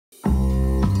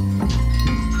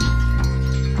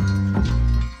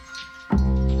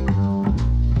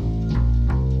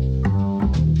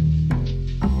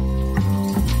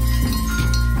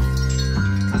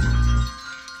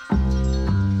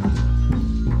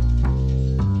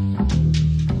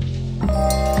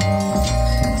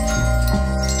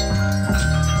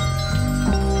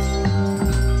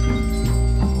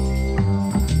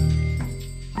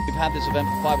had this event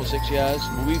for 5 or 6 years.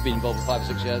 Well, we've been involved for 5 or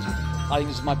 6 years. I think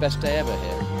this is my best day ever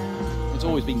here. It's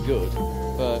always been good,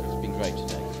 but it's been great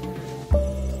today.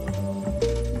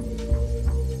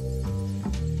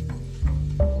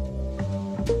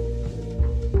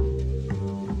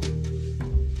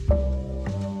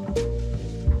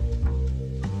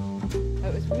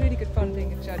 It was really good fun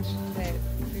being a judge today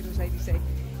at Boodles Ladies Day.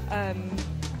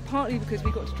 Partly because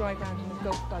we got to drive around in a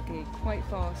golf buggy quite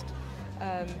fast,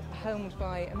 helmed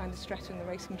by Amanda Stretton, the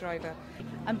racing driver.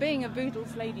 And being a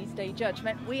Boodles Ladies Day judge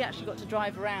meant we actually got to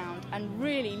drive around and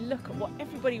really look at what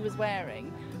everybody was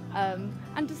wearing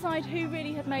and decide who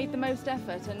really had made the most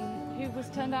effort and who was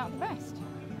turned out the best.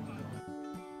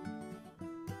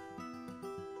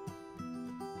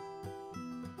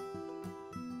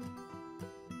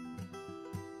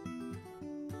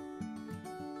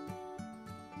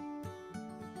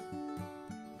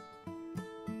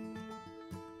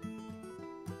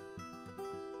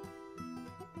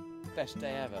 Best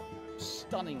day ever.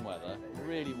 Stunning weather,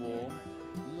 really warm,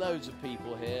 loads of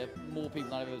people here, more people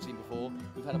than I've ever seen before.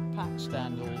 We've had a packed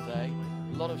stand all day,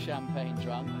 a lot of champagne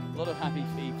drunk, a lot of happy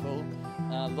people,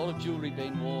 a lot of jewellery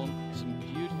being worn, some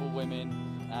beautiful women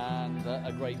and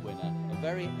a great winner. A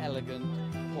very elegant,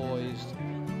 poised,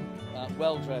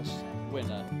 well-dressed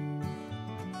winner.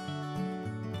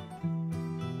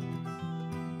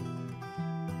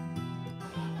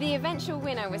 The eventual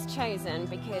winner was chosen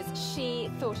because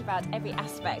she thought about every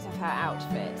aspect of her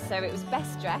outfit. So it was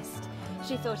best dressed,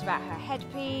 she thought about her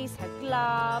headpiece, her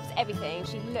gloves, everything.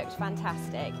 She looked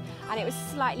fantastic. And it was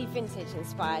slightly vintage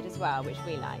inspired as well, which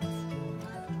we liked.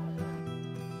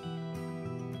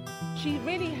 She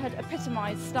really had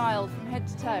epitomised style from head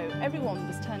to toe. Everyone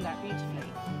was turned out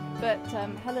beautifully. But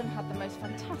Helen had the most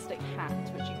fantastic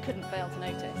hat, which you couldn't fail to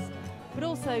notice. But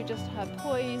also just her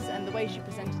poise and the way she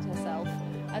presented herself.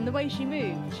 And the way she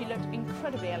moved, she looked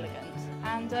incredibly elegant,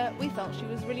 and we felt she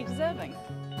was really deserving.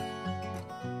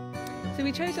 So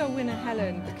we chose our winner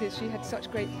Helen because she had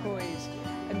such great poise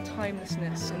and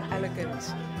timelessness and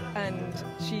elegance, and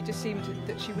she just seemed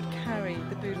that she would carry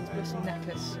the Boodles Blossom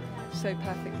necklace so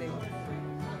perfectly.